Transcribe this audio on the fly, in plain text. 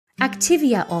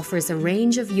Activia offers a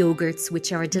range of yogurts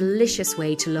which are a delicious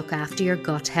way to look after your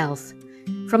gut health.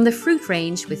 From the fruit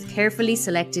range with carefully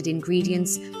selected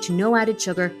ingredients to no added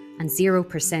sugar and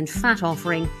 0% fat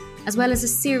offering, as well as a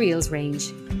cereals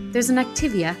range, there's an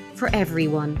Activia for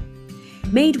everyone.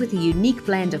 Made with a unique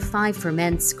blend of 5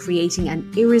 ferments, creating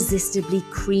an irresistibly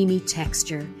creamy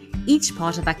texture, each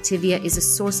pot of Activia is a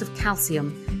source of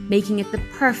calcium, making it the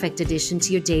perfect addition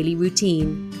to your daily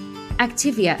routine.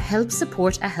 Activia helps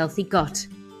support a healthy gut.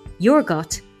 Your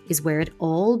gut is where it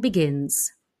all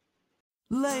begins.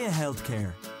 Leia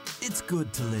Healthcare. It's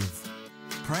good to live.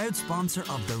 Proud sponsor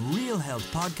of the Real Health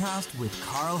Podcast with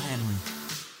Carl Henry.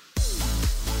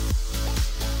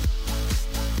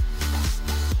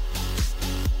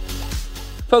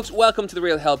 Folks, welcome to the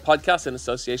Real Health Podcast in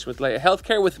association with Leia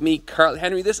Healthcare with me, Carl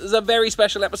Henry. This is a very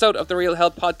special episode of the Real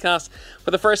Health Podcast.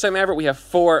 For the first time ever, we have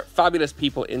 4 fabulous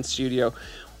people in studio.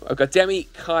 I've got Demi,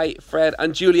 Kai, Fred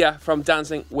and Julia from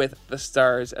Dancing with the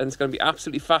Stars, and it's going to be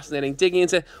absolutely fascinating digging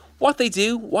into what they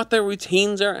do, what their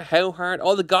routines are, how hard,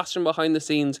 all the goss from behind the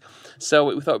scenes.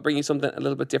 So we thought we'd bring you something a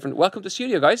little bit different. Welcome to the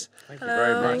studio, guys. Thank you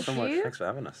very much. Thanks for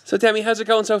having us. So Demi, how's it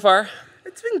going so far?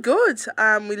 It's been good.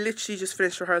 We literally just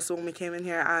finished rehearsal when we came in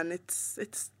here, and it's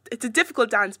a difficult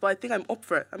dance, but I think I'm up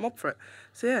for it.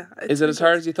 So yeah. Is it as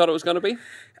hard as you thought it was going to be?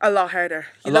 A lot harder.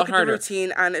 You look at the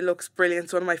routine and it looks brilliant.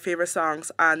 It's one of my favourite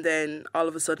songs, and then all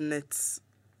of a sudden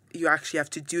you actually have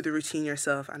to do the routine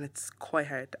yourself, and it's quite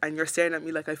hard. And you're staring at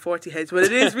me like I have 40 heads, but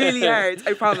it is really hard,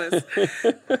 I promise.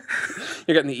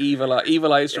 You're getting the evil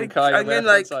eyes from Kai. And then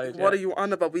what are you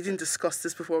on about? We didn't discuss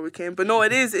this before we came. But no,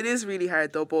 it is really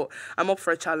hard though, but I'm up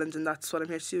for a challenge, and that's what I'm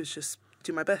here to do, is just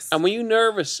do my best. And were you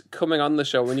nervous coming on the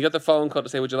show when you got the phone call to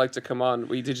say, would you like to come on?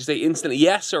 Did you say instantly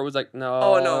yes, or was like, no?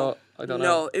 Oh, no. I don't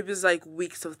know. No, it was like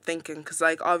weeks of thinking, because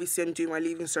like obviously I'm doing my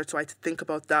leaving cert, so I had to think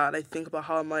about that. I think about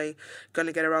how am I going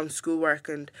to get around schoolwork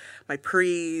and my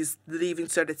pre's, the leaving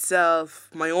cert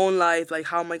itself, my own life, like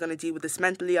how am I going to deal with this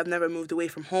mentally? I've never moved away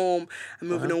from home. I'm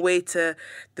moving away to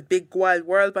the big wild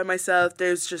world by myself.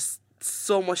 There's just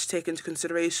so much to take into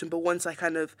consideration, but once I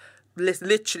kind of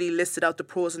literally listed out the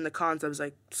pros and the cons, I was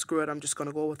like, screw it, I'm just going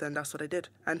to go with it, and that's what I did.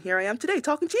 And here I am today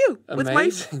talking to you.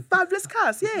 Amazing. With my fabulous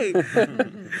cast. Yay.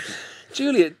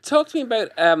 Julia, talk to me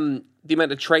about the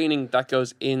amount of training that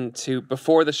goes into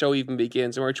before the show even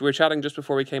begins. And we were chatting just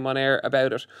before we came on air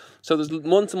about it. So there's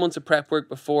months and months of prep work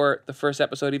before the first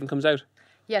episode even comes out.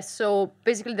 Yes, so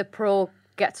basically the pro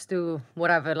gets to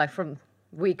whatever, like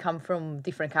we come from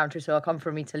different countries. So I come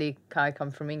from Italy, Kai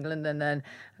come from England, and then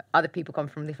other people come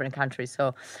from different countries.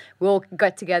 So we all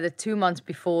get together 2 months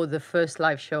before the first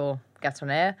live show gets on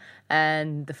air.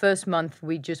 And the first month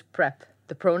we just prep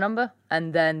the pro number.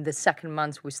 And then the second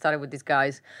month we started with these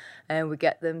guys and we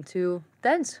get them to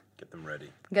dance. Get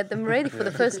them ready For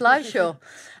the first live show.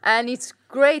 And it's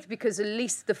great because at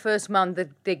least the first month that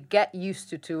they get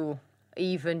used to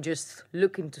even just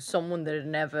looking to someone that had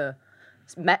never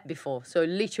met before. So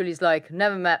literally it's like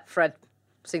never met Fred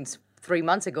since 3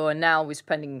 months ago, and now we're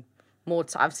spending more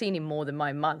time. I've seen him more than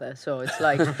my mother, so it's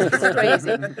like it's crazy.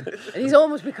 And he's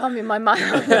almost becoming my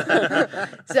mother.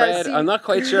 Fred, I'm not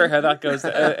quite sure how that goes.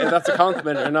 If that's a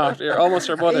compliment or not. You're almost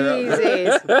her mother. He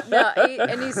is. No,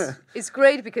 it's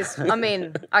great because I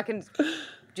mean I can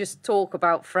just talk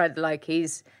about Fred like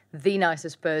he's the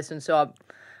nicest person. So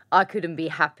I couldn't be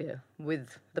happier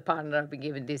with the partner I've been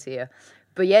given this year.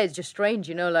 But yeah, it's just strange,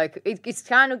 you know, like it's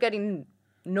kind of getting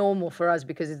normal for us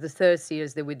because it's the third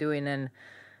series that we're doing. And,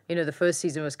 you know, the first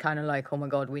season was kind of like, oh my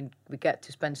God, we get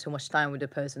to spend so much time with the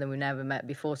person that we never met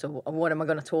before. So what am I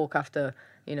going to talk after,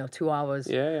 2 hours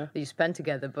that you spend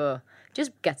together? But it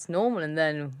just gets normal. And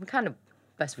then we're kind of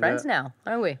best friends now,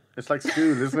 aren't we? It's like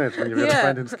school, isn't it? When you've got a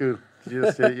friend in school. You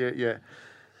just, You're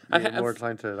more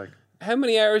inclined to like... How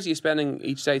many hours are you spending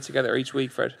each day together or each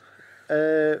week, Fred?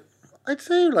 I'd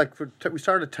say like we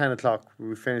start at 10 o'clock.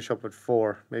 We finish up at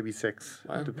 4, maybe 6.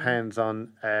 Wow. It depends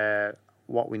on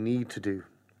what we need to do.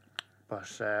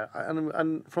 But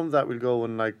and from that we'll go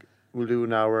and like we'll do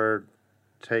an hour,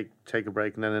 take a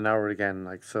break, and then an hour again.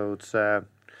 Like so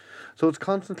it's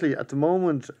constantly at the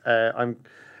moment.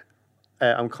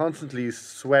 I'm constantly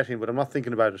sweating, but I'm not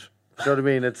thinking about it. You know what I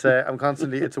mean? It's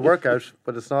it's a workout,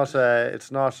 but it's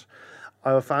not.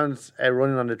 I found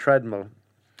running on the treadmill.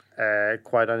 I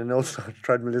know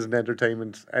treadmill isn't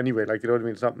entertainment anyway, like, you know what I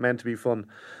mean? It's not meant to be fun.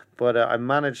 But I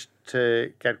managed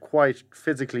to get quite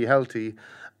physically healthy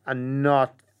and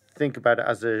not think about it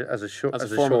as a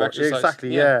form of exercise.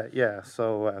 Exactly, yeah.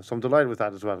 So I'm delighted with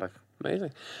that as well. Like.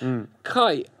 Amazing.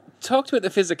 Kai, talk to me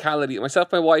about the physicality.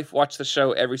 Myself and my wife watch the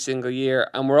show every single year,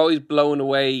 and we're always blown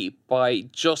away by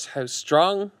just how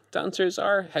strong dancers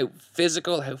are, how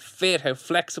physical, how fit, how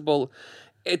flexible.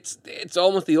 It's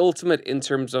almost the ultimate in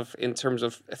terms of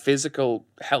physical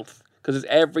health, because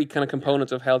every kind of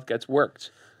component of health gets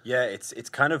worked. Yeah, it's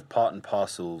kind of part and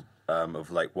parcel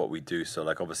of like what we do. So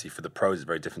like obviously for the pros it's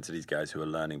very different to these guys who are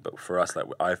learning, but for us, like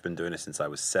I've been doing it since I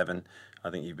was 7. I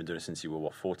think you've been doing it since you were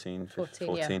what, 14?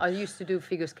 14, yeah. I used to do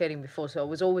figure skating before, so it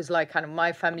was always like kind of,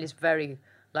 my family is very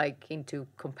like into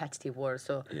competitive work.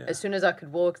 So as soon as I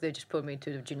could walk, they just put me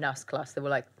into the gymnast class. They were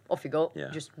like, off you go,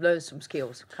 just learn some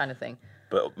skills kind of thing.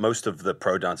 But most of the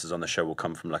pro dancers on the show will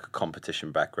come from like a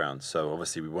competition background. So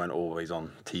obviously we weren't always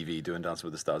on TV doing Dance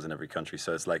with the Stars in every country.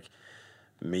 So it's like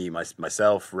me,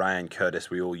 myself, Ryan, Curtis,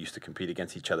 we all used to compete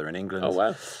against each other in England. Oh,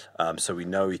 wow. So we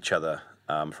know each other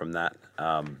from that.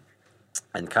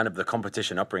 And kind of the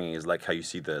competition upbringing is like how you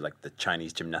see the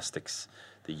Chinese gymnastics,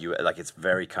 like it's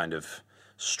very kind of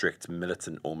strict,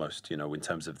 militant almost, in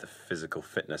terms of the physical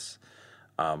fitness.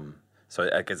 So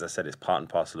as I said, it's part and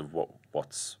parcel of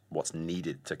what's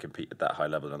needed to compete at that high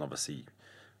level. And obviously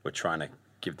we're trying to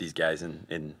give these guys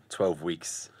in 12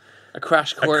 weeks a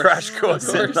crash course.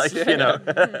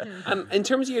 And in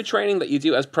terms of your training that you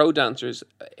do as pro dancers,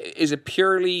 is it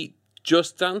purely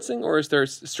just dancing, or is there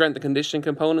strength and conditioning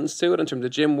components to it in terms of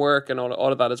gym work and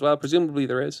all of that as well? Presumably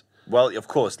there is. Well, of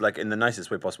course, like in the nicest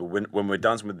way possible. When we're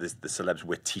dancing with the celebs,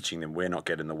 we're teaching them. We're not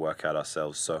getting the workout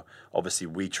ourselves. So obviously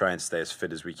we try and stay as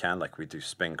fit as we can. Like we do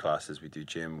spin classes, we do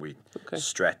gym, we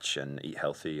stretch and eat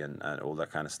healthy and all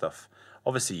that kind of stuff.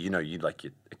 Obviously, you like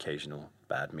your occasional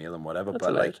bad meal and whatever. That's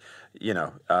but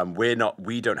allowed.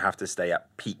 we don't have to stay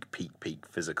at peak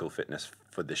physical fitness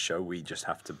for this show. We just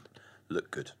have to look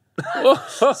good.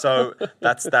 So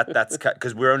that's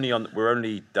because we're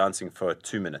only dancing for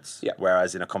 2 minutes. Yeah.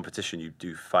 Whereas in a competition you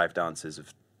do 5 dances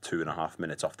of 2.5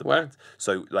 minutes off the bat.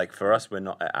 So like for us, we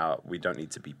don't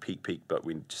need to be peak, but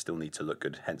we still need to look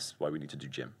good. Hence why we need to do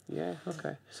gym. Yeah.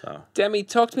 Okay. So Demi,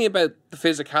 talk to me about the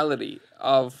physicality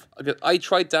of. I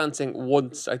tried dancing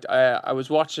once. I was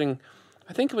watching.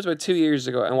 I think it was about 2 years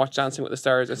ago, and watched Dancing with the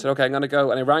Stars. I said, okay, I'm going to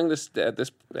go. And I rang this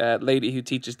lady who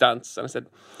teaches dance, and I said,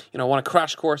 I want a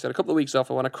crash course. I had a couple of weeks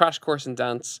off. I want a crash course in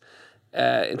dance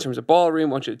in terms of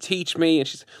ballroom. I want you to teach me. And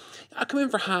she said, I'll come in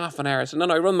for half an hour. So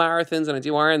no, I run marathons and I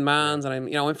do Ironmans,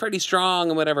 and I'm fairly strong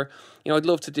and whatever. I'd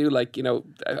love to do a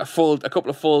couple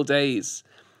of full days.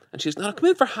 And she's, no, come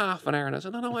in for half an hour. And I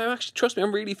said, no, actually, trust me,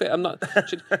 I'm really fit. I'm not.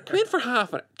 She said, come in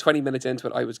for 20 minutes into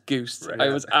it, I was goosed. Right. I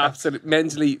was absolutely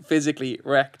mentally, physically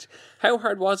wrecked. How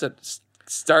hard was it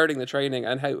starting the training,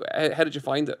 and how did you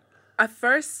find it? At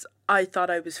first, I thought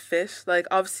I was fit. Like,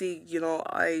 obviously,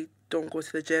 I don't go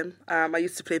to the gym. I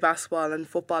used to play basketball and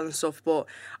football and stuff, but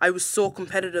I was so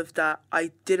competitive that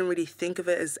I didn't really think of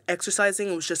it as exercising.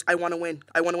 It was just, I want to win.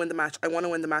 I want to win the match. I want to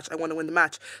win the match. I want to win the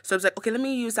match. So I was like, okay, let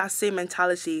me use that same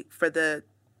mentality for the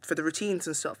routines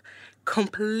and stuff.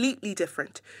 Completely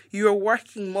different. You're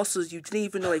working muscles you didn't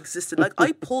even know existed. Like,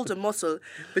 I pulled a muscle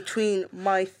between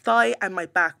my thigh and my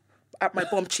back at my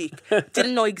bum cheek,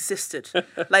 didn't know existed.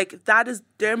 Like,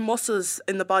 there are muscles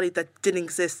in the body that didn't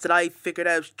exist that I figured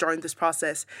out during this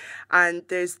process. And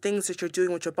there's things that you're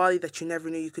doing with your body that you never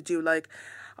knew you could do. Like,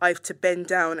 I have to bend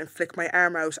down and flick my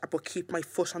arm out, but keep my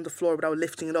foot on the floor without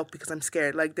lifting it up because I'm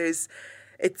scared. Like, there's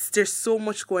so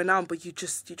much going on, but you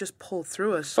just pull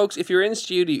through it. Folks, if you're in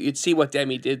studio, you'd see what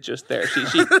Demi did just there. She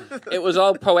it was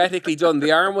all poetically done.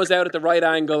 The arm was out at the right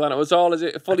angle, and it was all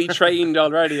fully trained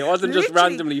already. It wasn't just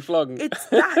randomly flung. It's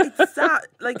that.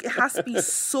 Like, it has to be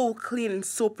so clean and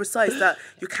so precise that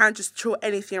you can't just throw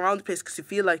anything around the place because you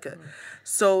feel like it.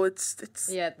 So it's.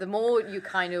 Yeah, the more you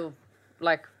kind of,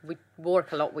 like, we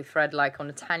work a lot with Fred, like, on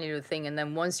a tiny little thing, and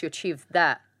then once you achieve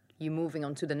that, you're moving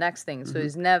on to the next thing. So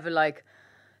it's never like.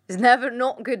 It's never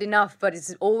not good enough, but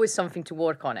it's always something to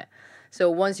work on it. So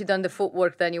once you've done the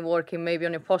footwork, then you're working maybe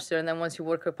on your posture, and then once you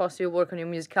work your posture, you work on your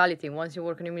musicality. And once you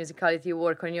work on your musicality, you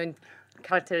work on your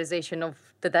characterization of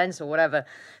the dance or whatever.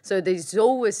 So there's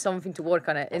always something to work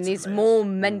on it. And it's more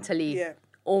mentally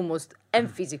almost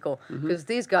and physical. Because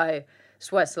this guy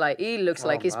sweats like, he looks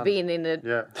like he's been in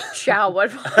a shower.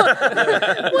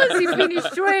 Once he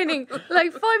finished training,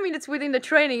 like 5 minutes within the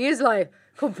training, he's like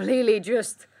completely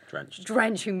just...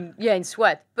 Drenching, in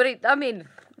sweat. But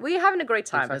we're having a great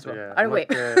time as well. Yeah. Aren't we?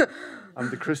 I'm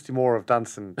the Christy Moore of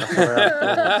dancing.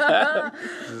 Well,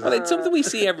 it's something we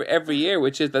see every year,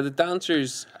 which is that the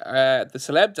dancers, the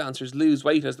celeb dancers, lose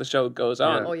weight as the show goes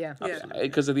on. Oh yeah,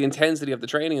 because of the intensity of the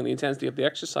training and the intensity of the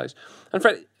exercise. And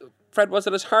Fred, was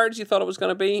it as hard as you thought it was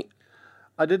going to be?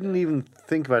 I didn't even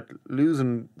think about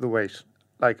losing the weight.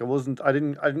 Like, I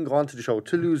didn't go on to the show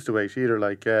to lose the weight either.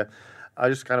 Like, I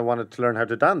just kind of wanted to learn how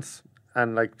to dance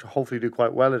and, like, hopefully do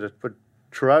quite well at it. But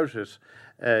throughout it,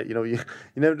 you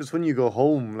never just when you go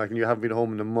home, like, and you haven't been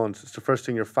home in a month, it's the first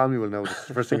thing your family will notice,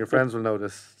 the first thing your friends will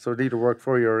notice. So it either work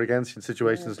for you or against you in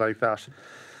situations like that.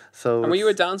 So, And were you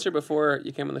a dancer before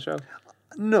you came on the show?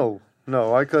 No,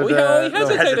 I could. We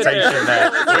hesitated Hesitation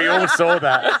there. We all saw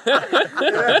that.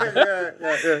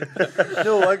 yeah.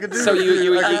 No, I could do. So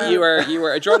you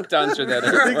were a drunk dancer then.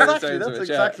 Exactly, that's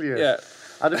exactly it. Yeah.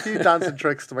 I had a few dancing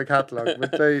tricks to my catalogue,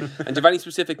 but they. And do you have any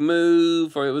specific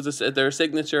move, or was their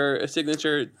signature 2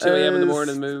 a.m. in the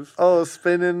morning move? Oh,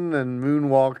 spinning and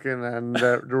moonwalking and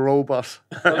the robot.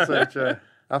 That's it, yeah.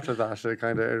 After that,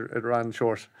 it ran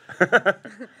short.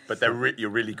 But you're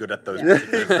really good at those.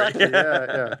 Exactly.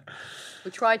 Yeah. We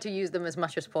try to use them as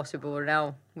much as possible.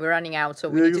 Now we're running out, so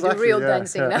we need to do exactly, real yeah,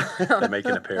 dancing yeah. now. They make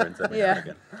an appearance every now and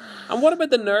again. And what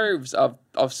about the nerves of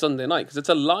Sunday night? Because it's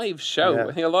a live show. Yeah.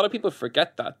 I think a lot of people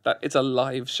forget that it's a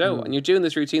live show. And you're doing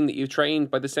this routine that you've trained,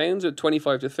 by the sounds of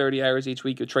 25 to 30 hours each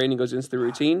week of training goes into the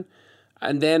routine.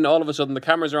 And then all of a sudden the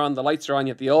cameras are on, the lights are on,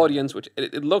 you have the audience, which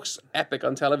it looks epic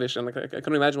on television. Like I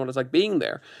couldn't imagine what it's like being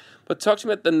there. But talk to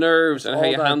me about the nerves and how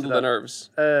you handle the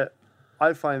nerves.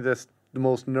 I find this the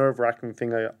most nerve-wracking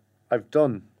thing I've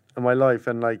done in my life,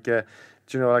 and I've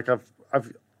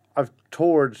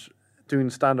toured doing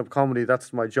stand-up comedy.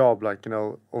 That's my job,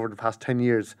 over the past 10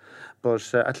 years.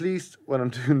 But at least when I'm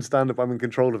doing stand-up, I'm in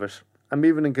control of it. I'm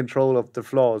even in control of the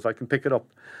flaws. I can pick it up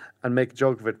and make a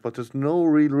joke of it. But there's no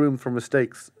real room for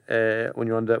mistakes when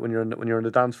you're on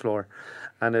the dance floor,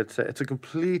 and it's a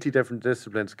completely different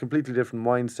discipline. It's a completely different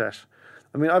mindset.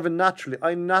 I mean,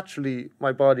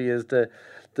 my body is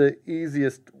the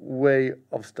easiest way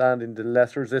of standing, the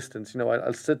less resistance.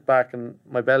 I'll sit back and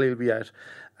my belly will be out.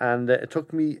 And it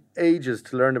took me ages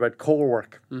to learn about core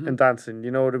work in dancing.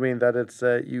 You know what I mean? That it's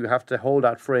you have to hold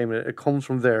that frame. It comes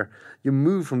from there. You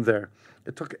move from there.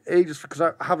 It took ages because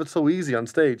I have it so easy on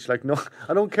stage. Like, no,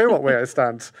 I don't care what way I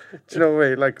stand. Do you know what I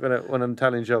mean? Like when I'm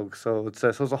telling jokes. So it's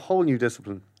a whole new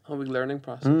discipline. Whole big learning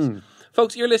process.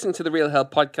 Folks, you're listening to the Real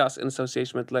Health Podcast in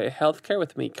association with Leia Healthcare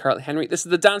with me, Carl Henry. This is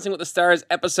the Dancing with the Stars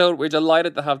episode. We're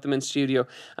delighted to have them in studio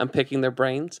and picking their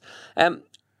brains.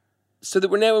 So that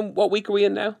we're now in, what week are we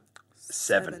in now?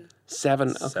 7. 7,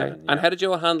 okay. 7, yeah. And how did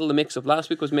you all handle the mix-up? Last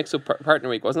week was mix-up partner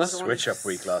week, wasn't it? Switch up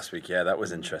week last week. Yeah, that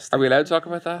was interesting. Are we allowed to talk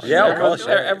about that? Yeah, of course.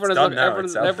 Yeah.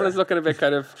 Everyone is looking a bit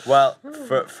kind of... Well,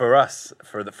 for us,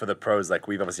 for the pros, like,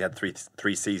 we've obviously had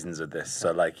three seasons of this,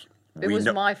 so like It was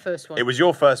my first one. It was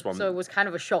your first one, so it was kind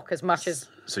of a shock as much as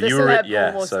so the you were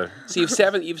celeb almost. So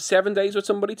you've 7 days with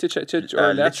somebody to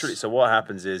or less? literally. So what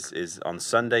happens is on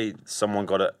Sunday someone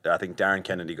I think Darren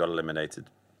Kennedy got eliminated.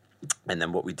 And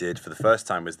then what we did for the first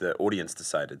time was the audience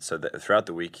decided. So that throughout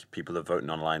the week, people are voting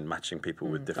online, matching people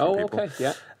with different people. Okay,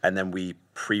 yeah. And then we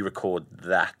pre-record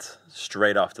that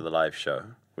straight after the live show,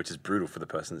 which is brutal for the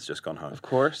person that's just gone home. Of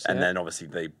course. And yeah. then obviously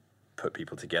they put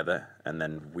people together, and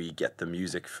then we get the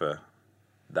music for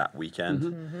that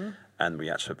weekend. And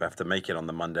we actually have to make it on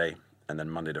the Monday. And then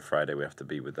Monday to Friday, we have to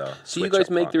be with our So you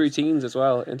guys make the routines as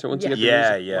well? Once you get the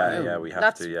music? Yeah, we have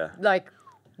That's to, yeah. like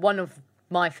one of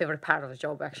my favorite part of the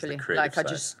job, actually.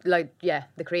 creative side.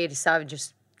 The creative side,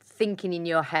 just thinking in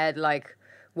your head, like,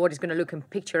 what is going to look and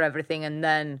picture everything, and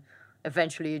then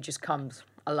eventually it just comes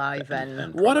alive.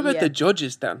 And what about the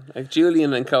judges then? Like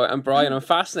Julian and Brian, I'm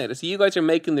fascinated. So you guys are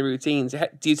making the routines.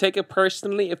 Do you take it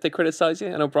personally if they criticise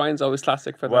you? I know Brian's always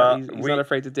classic for that. He's not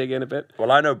afraid to dig in a bit.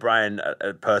 Well, I know Brian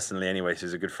personally anyway, so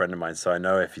he's a good friend of mine, so I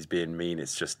know if he's being mean,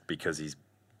 it's just because he's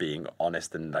being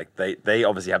honest, and like they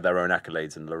obviously have their own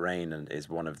accolades, and Lorraine is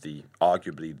one of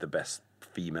arguably the best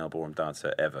female ballroom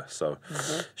dancer ever. So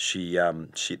she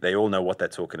they all know what they're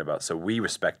talking about. So we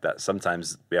respect that.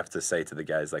 Sometimes we have to say to the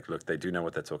guys, like, look, they do know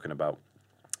what they're talking about.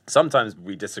 Sometimes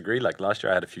we disagree. Like last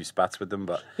year, I had a few spats with them,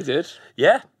 but You did?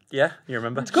 yeah, you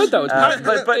remember. It's good though. It's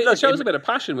but it look, shows a bit of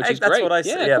passion, which is that's great. What I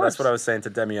yeah, that's what I was saying to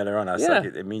Demi earlier on. I was like,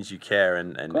 it means you care,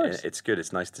 and it's good.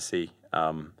 It's nice to see.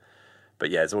 But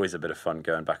yeah, it's always a bit of fun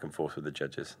going back and forth with the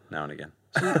judges now and again.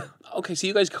 Okay, so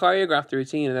you guys choreograph the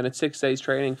routine, and then it's 6 days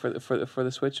training for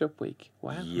the switch up week.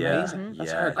 Wow, amazing.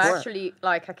 That's hardcore. Actually,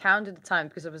 like, I counted the time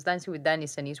because I was dancing with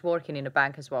Dennis, and he's working in a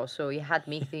bank as well, so he had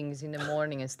meetings in the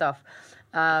morning and stuff.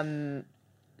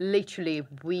 Literally,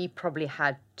 we probably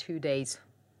had 2 days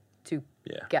to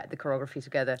get the choreography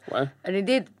together. Wow. And it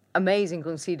did amazing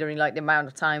considering like the amount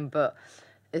of time, but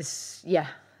it's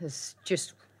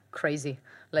just crazy.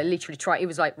 Like literally it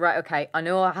was like, right, okay, I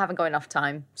know I haven't got enough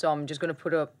time, so I'm just going to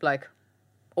put up like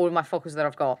all my focus that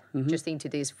I've got just into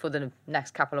this for the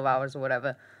next couple of hours or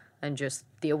whatever, and just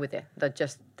deal with it.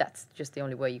 That's just the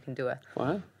only way you can do it.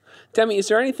 Wow. Demi, is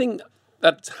there anything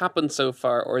that's happened so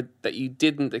far or that you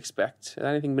didn't expect? Has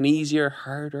anything been easier,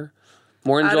 harder?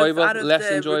 More enjoyable, out of less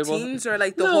the enjoyable? routines or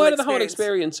like the no, whole out of the whole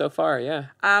experience? experience so far, yeah.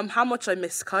 How much I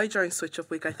missed Kai during Switch Up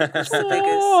Week, I think, was the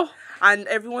biggest. And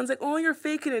everyone's like, "Oh, you're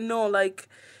faking it." No, like,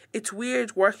 it's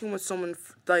weird working with someone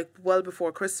like well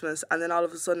before Christmas, and then all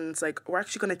of a sudden it's like we're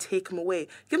actually going to take him away,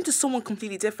 give him to someone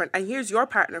completely different, and here's your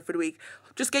partner for the week.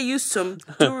 Just get used to him,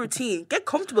 do a routine, get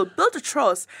comfortable, build a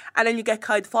trust, and then you get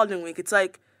Kai the following week. It's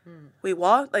like, wait,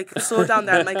 what? Like, slow down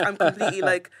there. And, like, I'm completely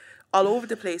like all over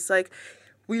the place. Like,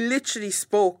 we literally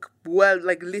spoke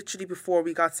literally before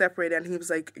we got separated, and he was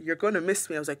like, "You're gonna miss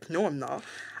me." I was like, "No, I'm not."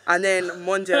 And then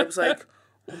Monday I was like,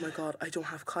 "Oh my God, I don't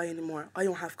have Kai anymore. I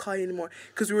don't have Kai anymore."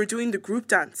 Because we were doing the group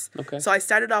dance. Okay. So I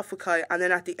started off with Kai, and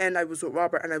then at the end I was with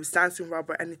Robert, and I was dancing with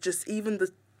Robert, and it just, even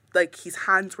his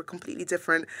hands were completely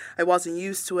different. I wasn't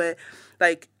used to it.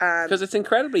 Because it's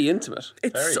incredibly intimate.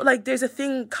 It's so, like, there's a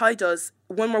thing Kai does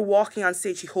when we're walking on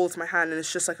stage. He holds my hand, and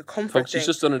it's just like a comfort Folks, thing. she's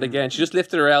just done it again. She just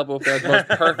lifted her elbow up there, the most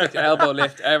perfect elbow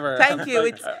lift ever. Thank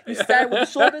you. You start with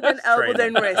shoulder, then elbow,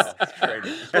 then wrist.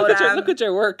 But, Look at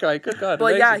your work, Kai. Good God.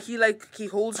 But amazing. yeah, he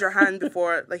holds your hand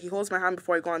before, he holds my hand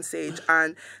before I go on stage.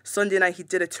 And Sunday night he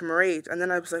did it to Mairead, and then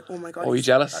I was like, oh my God. Oh, you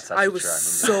jealous? I was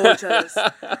so jealous.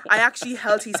 I actually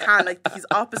held his hand, like his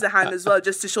opposite hand as well,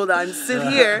 just to show that I'm still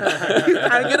here. You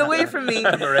can't get away from me.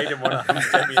 Mairead in one arm,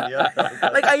 Demi in the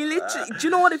other. Like, I literally, do you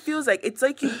know what it feels like? It's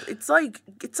like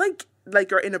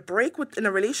you're in a break in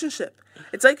a relationship.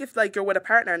 It's like if like you're with a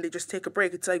partner and they just take a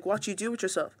break. It's like, what do you do with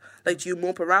yourself? Like, do you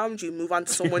mope around? Do you move on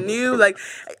to someone new? Like,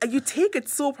 you take it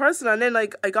so personal. And then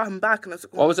like I got him back, and I was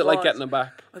like, oh, what was it like God. getting him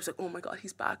back? I was like, oh my God,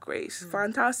 he's back, great,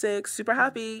 fantastic, super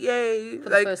happy, yay! For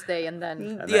the first day, and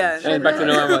then And back to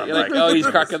normal. You're like, oh, he's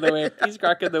cracking the whip. He's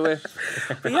cracking the whip.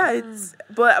 But yeah,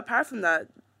 but apart from that,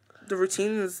 the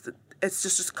routines, it's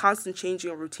just constant changing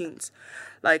of routines.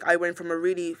 Like, I went from a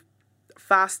really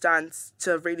fast dance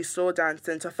to a really slow dance,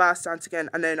 then to a fast dance again,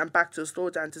 and then I'm back to a slow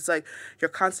dance. It's like you're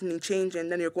constantly changing,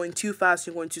 then you're going too fast,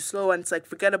 you're going too slow, and it's like,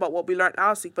 forget about what we learned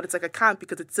last week, but it's like I can't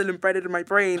because it's still embedded in my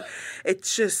brain.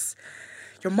 It's just,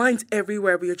 your mind's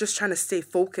everywhere, but you're just trying to stay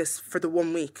focused for the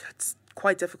 1 week. It's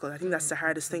quite difficult. I think that's the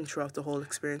hardest thing throughout the whole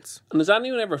experience. And does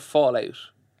anyone ever fall out?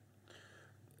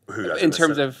 Who, as In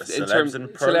terms of celebs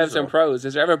and pros,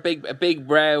 is there ever a big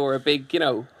row or a big, give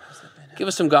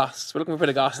us some goss. We're looking for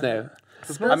the goss now.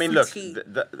 I mean, look.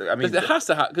 Because it has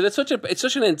to happen, because it's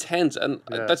such an intense, and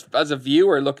that's, as a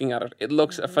viewer looking at it, it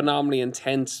looks a phenomenally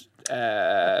intense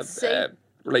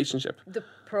relationship. the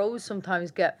pros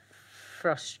sometimes get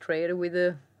frustrated with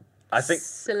the I think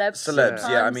celebs.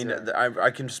 yeah. I mean, I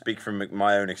can speak from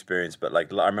my own experience, but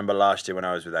like I remember last year when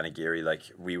I was with Anagiri,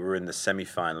 like we were in the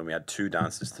semi-final and we had 2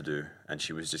 dances to do, and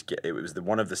she was just it was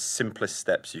one of the simplest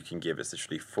steps you can give. It's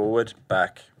literally forward,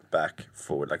 back,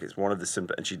 forward. Like, it's one of the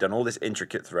simple, and she'd done all this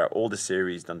intricate throughout all the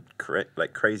series, done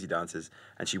crazy dances,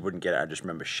 and she wouldn't get it. I just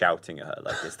remember shouting at her.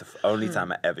 Like, it's the only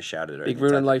time I ever shouted at her. Big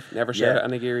rule in life: never shout at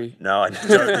Anagiri. No, I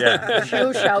don't. Yeah,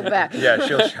 She'll shout back. yeah,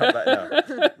 she'll shout back.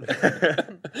 No,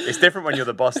 it's different when you're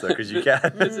the boss though, because you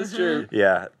can. This is true.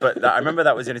 Yeah, but I remember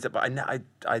that was the only time. But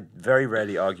I very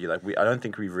rarely argue. Like, I don't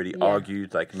think we've really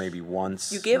argued. Like, maybe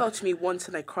once. You gave out to me once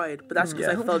and I cried, but that's because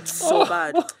I felt so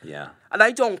bad. Yeah. And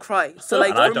I don't cry, so like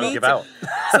And I for don't me, give out.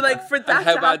 so like for that, And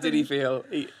how to bad happen, did he feel?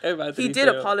 He did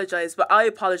apologize, but I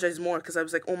apologized more because I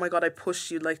was like, oh my God, I pushed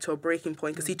you like to a breaking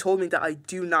point, because he told me that I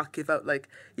do not give out. Like,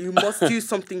 you must do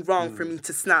something wrong for me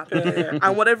to snap.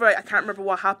 And whatever, I can't remember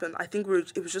what happened. I think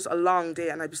it was just a long day,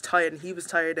 and I was tired, and he was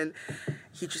tired, and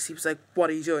he was like, what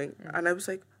are you doing? And I was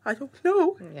like, I don't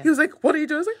know. Yeah. He was like, what are you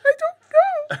doing? I was like, I don't know.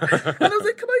 And I was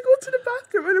like, can I go to the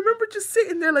bathroom? And I remember just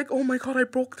sitting there like, oh my God, I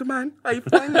broke the man. I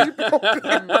finally broke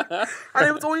him. And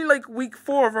it was only like week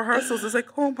 4 of rehearsals. It's like,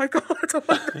 oh my God, oh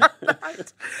my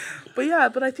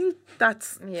God. But I think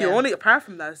that's the only, apart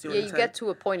from that, it's the only you time. get to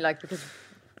a point, like, because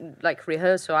like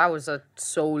rehearsal hours are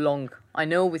so long. I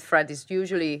know with Fred it's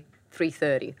usually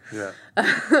 3:30. Yeah.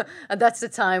 And that's the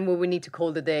time where we need to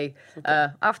call the day.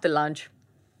 After lunch,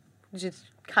 just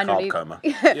kind of Carb coma.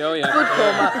 Oh, yeah. good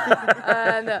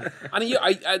coma. And And are you,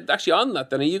 actually on that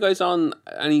then, are you guys on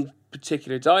any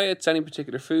particular diets, any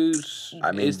particular foods?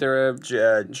 I mean, is there a...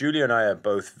 Julia and I are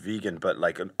both vegan, but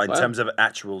like in terms of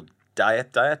actual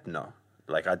diet, no.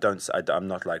 Like, I'm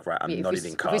not like, right, I'm not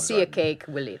eating carbs. If we see a cake,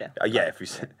 we'll eat it. Yeah, if we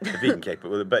see a vegan cake,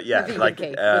 but yeah, A vegan like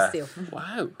cake, we'll steal.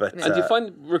 Wow. But, and do you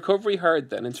find recovery hard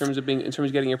then in terms of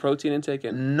getting your protein intake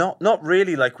in? Not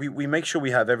really. Like, we make sure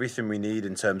we have everything we need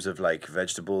in terms of like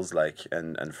vegetables, like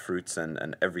and fruits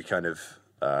and every kind of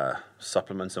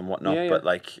supplements and whatnot. Yeah, yeah. But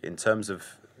like in terms of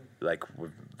like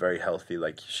very healthy.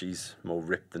 Like she's more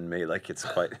ripped than me. Like it's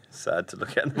quite sad to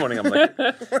look at in the morning. I'm like,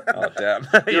 oh damn.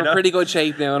 You're in pretty good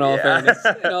shape now. In all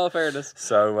fairness,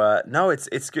 So no,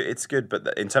 it's good. It's good.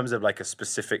 But in terms of like a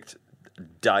specific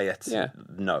diet,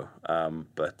 no.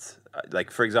 But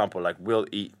like for example, like we'll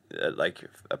eat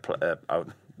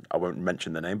I won't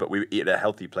mention the name, but we eat at a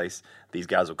healthy place. These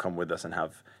guys will come with us and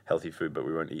have healthy food, but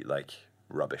we won't eat like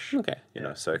rubbish. Okay. You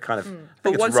know, so it kind of.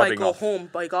 But once I go home,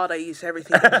 by God, I eat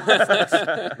everything.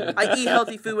 I eat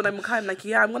healthy food when I'm kind of like,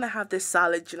 I'm going to have this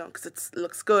salad, because it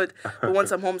looks good. But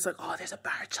once I'm home, it's like, oh, there's a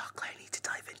bar of chocolate. I need to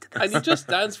dive into this. And you just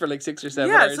dance for like 6 or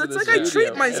 7 hours. Yeah, so it's like I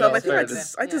treat myself. I think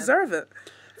I deserve it.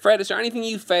 Fred, is there anything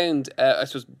you found, I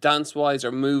suppose, dance-wise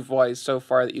or move-wise so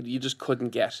far that you just couldn't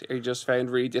get or you just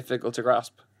found really difficult to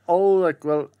grasp? Oh, at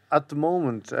the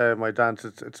moment, my dance,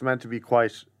 it's meant to be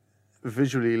quite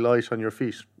visually light on your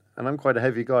feet, and I'm quite a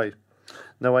heavy guy.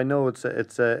 Now I know it's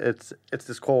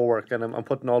this core work, and I'm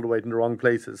putting all the weight in the wrong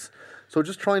places. So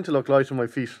just trying to look light on my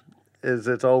feet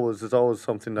it's always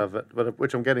something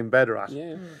which I'm getting better at.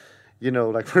 Yeah.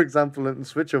 Like for example, in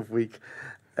Switch Up Week,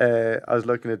 I was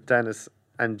looking at Dennis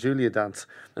and Julia dance.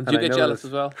 And did you get jealous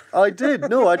as well? I did.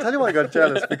 No, I tell you why I got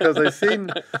jealous, because I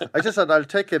just said I'll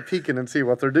take a peek in and see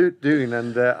what they're doing,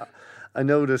 and I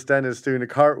noticed Dennis doing a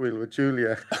cartwheel with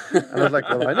Julia, and I was like,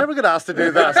 well, I never get asked to do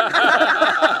that.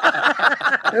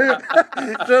 Do you know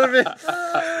what I mean?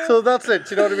 So that's it. Do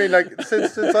you know what I mean? Like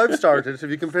since I've started, if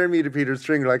you compare me to Peter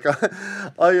Stringer, like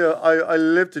I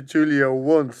lifted Julia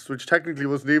once, which technically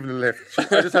wasn't even a lift.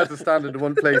 I just had to stand in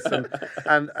one place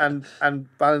and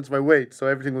balance my weight, so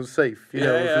everything was safe. It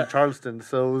was in Charleston,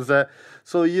 so it was.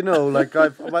 Like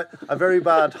I've a very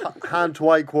bad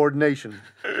hand-to-eye coordination.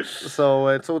 So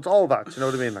it's all that. You know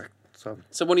what I mean? Like So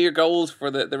one of your goals for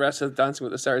the rest of the Dancing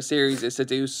with the Stars series is to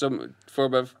do some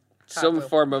form of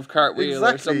cartwheel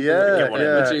or something.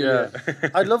 Yeah.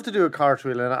 I'd love to do a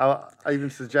cartwheel, and I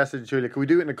even suggested to Julia, can we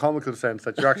do it in a comical sense,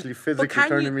 that you're actually physically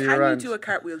turning me around? Can you do a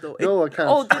cartwheel though? No, I can't.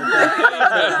 Oh, didn't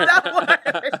that work?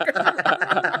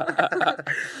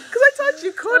 Because I thought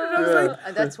you could, and I was like,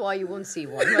 and that's why you won't see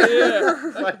one. Right?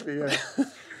 Exactly.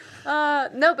 Yeah.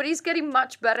 No, but he's getting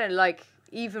much better. Like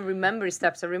even remembering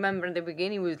steps. I remember in the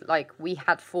beginning we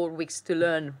had 4 weeks to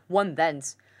learn one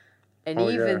dance, and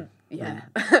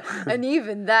and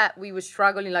even that we were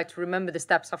struggling to remember the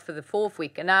steps after the 4th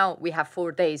week, and now we have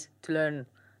 4 days to learn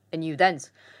a new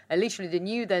dance, and literally the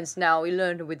new dance now we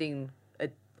learn within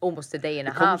almost a day and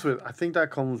a half. I think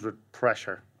that comes with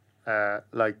pressure. At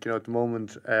the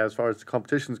moment, as far as the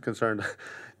competition is concerned,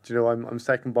 I'm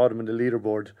second bottom in the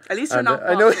leaderboard. At least you're not.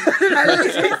 I know. Here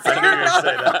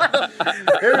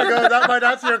we go. That might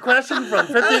answer your question from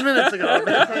 15 minutes ago.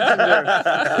 Pay attention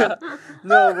there.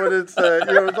 No, but it's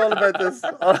it's all about this.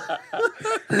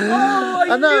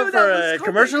 And now for a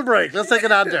commercial break. Let's take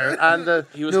an ad there. And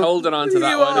he was holding on to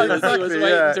that one. He was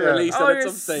waiting to release it at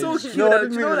some stage. So cute. No, I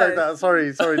didn't mean it like that.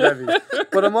 Sorry, Debbie.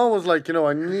 But I'm always like,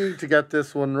 I need to get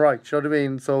this one right. You know what I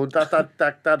mean? So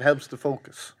that helps the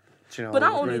focus. But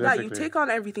not only that, you take on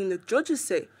everything the judges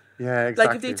say. Yeah, exactly.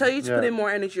 Like if they tell you to put in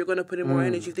more energy, you're going to put in more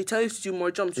energy. If they tell you to do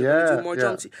more jumps, you're going to do more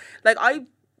jumps. Like I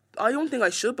don't think I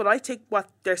should, but I take what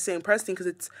they're saying personally,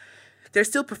 because they're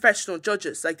still professional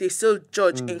judges. Like they still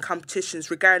judge in competitions,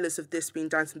 regardless of this being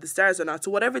Dancing with the Stars or not.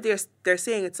 So whatever they're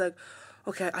saying, it's like,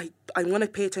 okay, I'm going to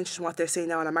pay attention to what they're saying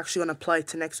now, and I'm actually going to apply it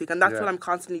to next week. And that's what I'm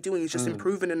constantly doing, is just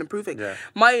improving and improving. Yeah.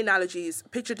 My analogy is,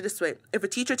 picture it this way. If a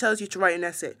teacher tells you to write an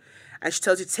essay, and she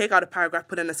tells you to take out a paragraph,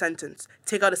 put in a sentence,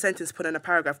 take out a sentence, put in a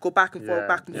paragraph, go back and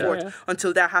forth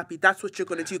until they're happy. That's what you're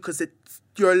going to do, because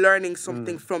you're learning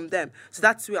something from them. So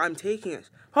that's where I'm taking it.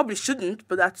 Probably shouldn't,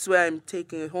 but that's where I'm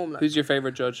taking it home. Who's your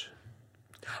favourite judge?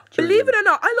 Believe it or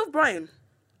not, I love Brian.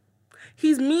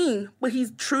 He's mean, but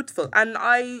he's truthful, and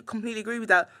I completely agree with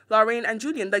that. Lorraine and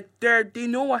Julian, they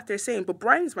know what they're saying, but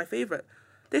Brian's my favourite.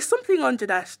 There's something under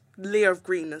that layer of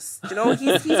greenness, He's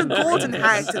a golden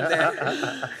heart in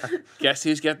there. Guess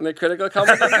who's getting a critical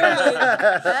comment?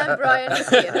 And Brian is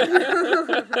here.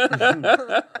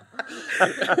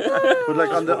 But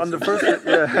on the first,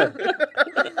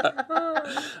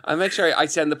 I'll make sure I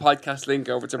send the podcast link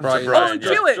over to Brian. Oh,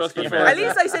 do it. At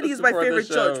least I said he's my favourite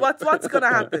judge. What's going to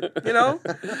happen,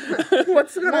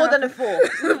 What's going to happen? More than a 4.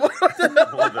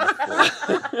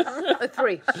 A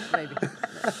 3, maybe.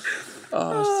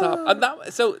 Oh,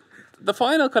 stop. So the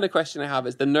final kind of question I have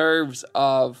is the nerves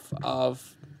of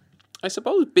I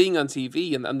suppose being on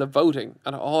TV and the voting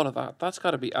and all of that, that's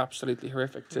got to be absolutely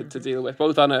horrific to deal with,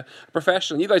 both on a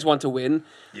professional. You guys want to win.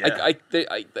 Yeah.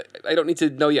 I don't need to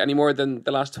know you any more than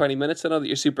the last 20 minutes. I know that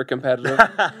you're super competitive.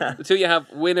 The two of you have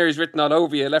winners written all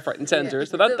over you, left, right, and centre.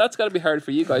 So that's got to be hard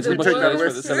for you guys. As much as it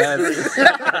is for the celebs.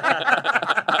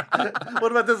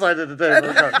 What about this side of the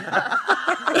table?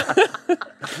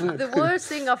 The worst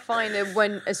thing I find is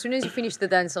as soon as you finish the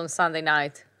dance on Sunday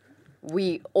night,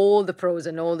 all the pros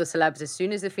and all the celebs, as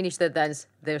soon as they finish their dance,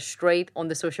 they're straight on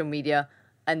the social media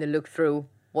and they look through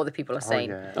what the people are saying.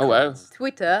 yeah. Oh, wow.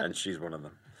 Twitter, And she's one of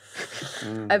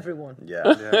them. everyone.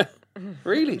 Yeah.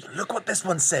 Really? Look what this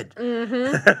one said.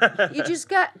 You just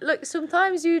get,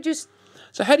 sometimes you just,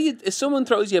 So how do you, if someone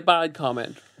throws you a bad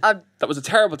comment, that was a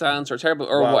terrible dance or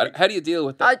what, how do you deal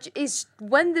with that? it's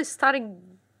when they started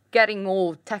getting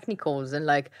all technicals and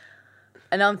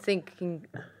I'm thinking,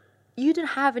 you don't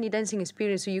have any dancing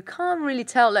experience, so you can't really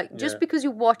tell. Just because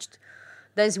you watched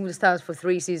Dancing with the Stars for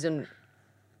 3 seasons,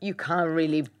 you can't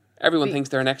really. Everyone thinks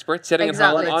they're an expert, sitting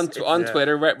Exactly. at home on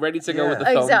Twitter, ready to go with the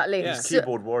phone. Exactly. Yeah. So-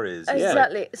 Keyboard warriors.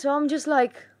 Exactly. So I'm just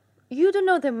you don't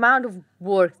know the amount of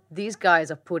work these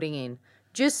guys are putting in.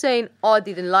 Just saying, I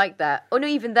didn't like that. Or not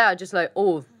even that, just They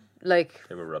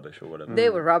were rubbish or whatever. they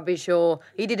were rubbish, or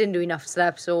he didn't do enough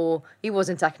steps, or he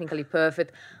wasn't technically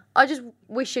perfect. I just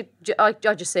wish I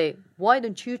just say, why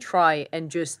don't you try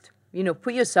and just,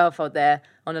 put yourself out there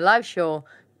on a live show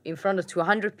in front of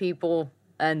 200 people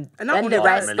and not only the that,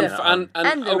 rest. And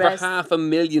the over rest.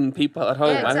 500,000 people at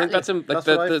home. Yeah, I think that's exactly. That's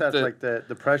what I felt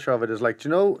the pressure of it is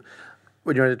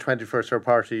when you're at a 21st hour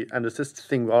party and there's this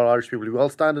thing, all Irish people, we all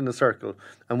stand in a circle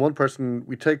and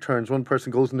we take turns, one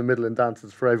person goes in the middle and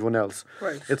dances for everyone else.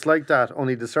 Right. It's like that,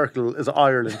 only the circle is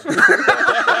Ireland. Do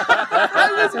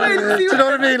you know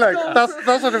what I mean?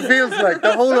 That's what it feels like.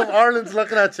 The whole of Ireland's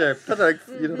looking at you.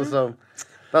 So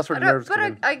that's where the nerves come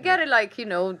in. I get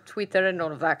it, Twitter and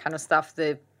all of that kind of stuff.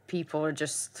 The people are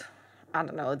just, I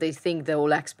don't know, they think they're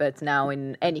all experts now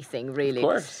in anything, really. Of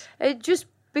course. It just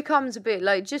becomes a bit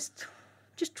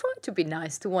just try to be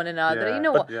nice to one another. Yeah, You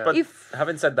know but- what? But If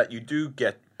having said that, you do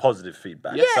get positive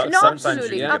feedback. Yeah, no, Sometimes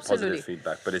absolutely, you get absolutely. positive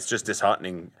feedback, but it's just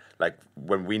disheartening.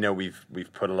 When we know we've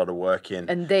put a lot of work in,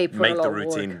 And they put a make lot the of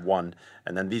routine work. one,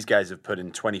 and then these guys have put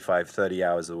in 25, 30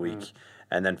 hours a week,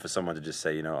 and then for someone to just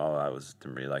say, didn't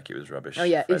really like it, was rubbish. oh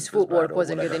yeah, Fred his was bad footwork or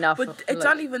wasn't good whatever. enough. But it's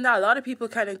not even that. A lot of people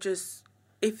kind of just,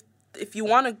 if you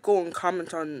want to go and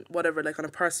comment on whatever, on a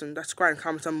person, that's great, and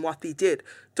comment on what they did.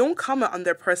 Don't comment on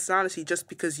their personality just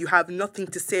because you have nothing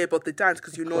to say about the dance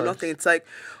because you know nothing. It's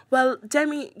well,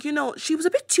 Demi, she was a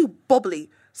bit too bubbly.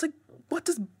 It's what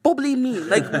does bubbly mean?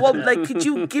 Could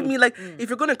you give me, if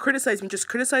you're going to criticize me, just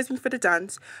criticize me for the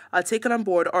dance. I'll take it on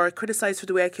board, or criticize for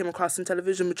the way I came across on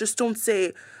television, but just don't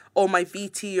say, oh, my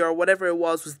VT or whatever it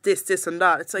was this, and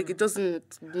that. It's it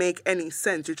doesn't make any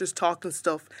sense. You're just talking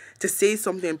stuff to say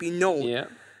something and be known. Yeah.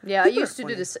 Yeah, I used to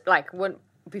do this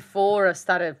before I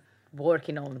started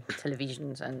working on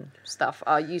televisions and stuff.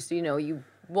 I used to, you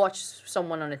watch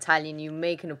someone on Italian, you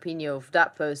make an opinion of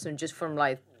that person just from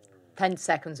 10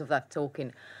 seconds of that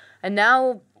talking, and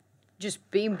now just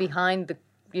being behind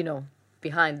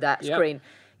behind that screen,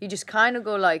 you just kind of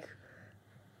go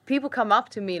people come up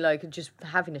to me just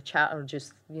having a chat or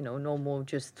just normal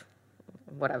just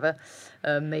whatever,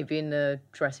 maybe in the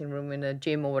dressing room in a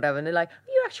gym or whatever, and they're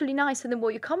you're actually nicer than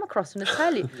what you come across on the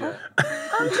telly.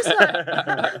 I'm just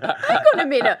hang on a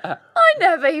minute, I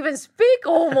never even speak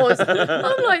almost. I'm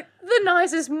the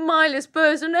nicest, mildest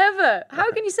person ever.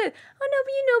 How can you say it? Oh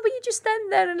no, but you just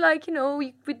stand there and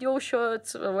with your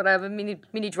shirts or whatever,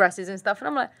 mini dresses and stuff, and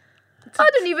I'm I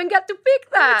don't even get to pick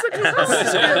that. It's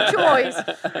not a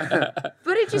choice.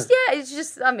 But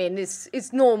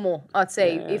it's normal, I'd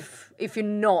say, if you're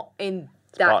not in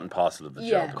that. Part and parcel of the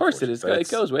job. Of course it is. But It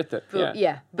goes with it. But,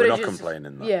 Yeah. but We're it's not just,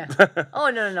 complaining, though. Yeah. Oh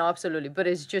no, absolutely. But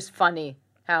it's just funny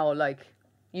how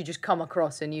you just come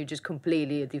across and you're just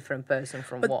completely a different person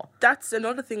from But what. that's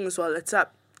another thing as well. It's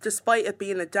that despite it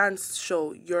being a dance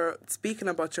show, you're speaking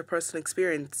about your personal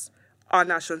experience on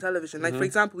national television. For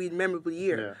example, we had Memorable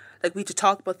Year. We had to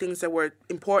talk about things that were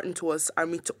important to us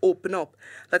and we had to open up.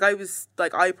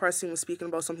 I personally was speaking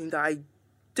about something that I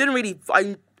didn't really,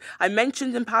 I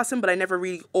mentioned in passing, but I never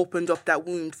really opened up that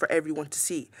wound for everyone to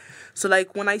see. So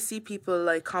when I see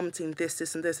people commenting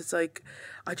this and this, it's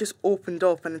I just opened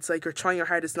up, and it's you're trying your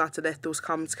hardest not to let those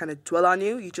comments kind of dwell on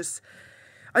you. You just,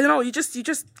 I don't know, you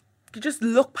just you just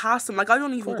look past them. Like, I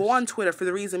don't even go on Twitter for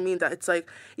the reason being that it's like,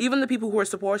 even the people who are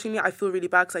supporting me, I feel really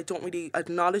bad because I don't really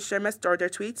acknowledge their message or their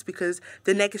tweets, because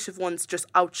the negative ones just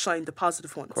outshine the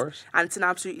positive ones. Of course. And it's an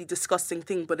absolutely disgusting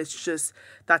thing, but it's just,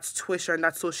 that's Twitter and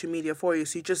that's social media for you.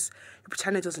 So you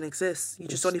pretend it doesn't exist. You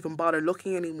just don't even bother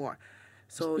looking anymore.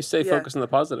 So you stay focused on the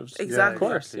positives. Exactly. Of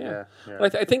course, Yeah. Well,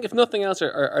 I think if nothing else,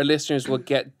 our listeners will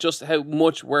get just how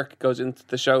much work goes into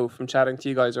the show from chatting to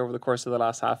you guys over the course of the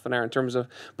last half an hour in terms of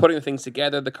putting the things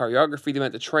together, the choreography, the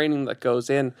amount of training that goes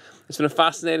in. It's been a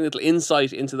fascinating little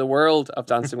insight into the world of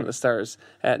Dancing with the Stars.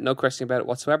 No question about it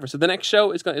whatsoever. So the next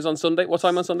show is on Sunday. What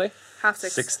time on Sunday?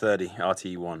 6:30. 6:30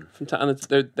 RTE1.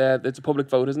 And it's a public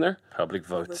vote, isn't there? Public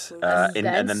vote. vote. And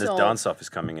then there's Dance-off. dance-off is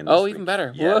coming in. Oh, this even week.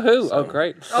 better. Yeah, Woohoo. so- Oh,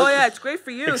 great. Oh, yeah, it's great for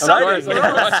you. Exciting. Sorry.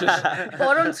 Watch it.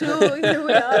 Bottom two, here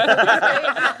we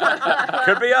are.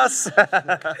 Could be us.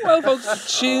 Well,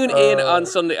 folks, tune in on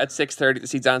Sunday at 6:30 to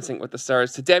see Dancing with the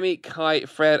Stars. To Demi, Kai,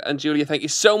 Fred, and Julia, thank you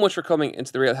so much for coming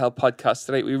into the Real Health podcast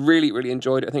today. We really, really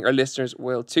enjoyed it. I think our listeners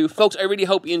will too. Folks, I really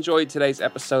hope you enjoyed today's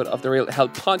episode of the Real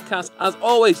Health podcast. As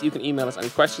always, you can email us any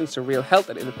questions to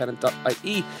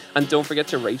realhealth@independent.ie, and don't forget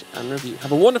to rate and review.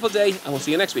 Have a wonderful day, and we'll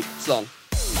see you next week. So long.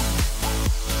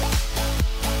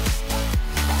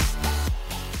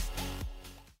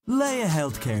 Leia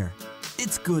Healthcare.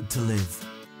 It's good to live.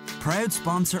 Proud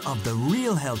sponsor of the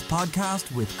Real Health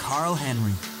podcast with Carl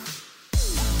Henry.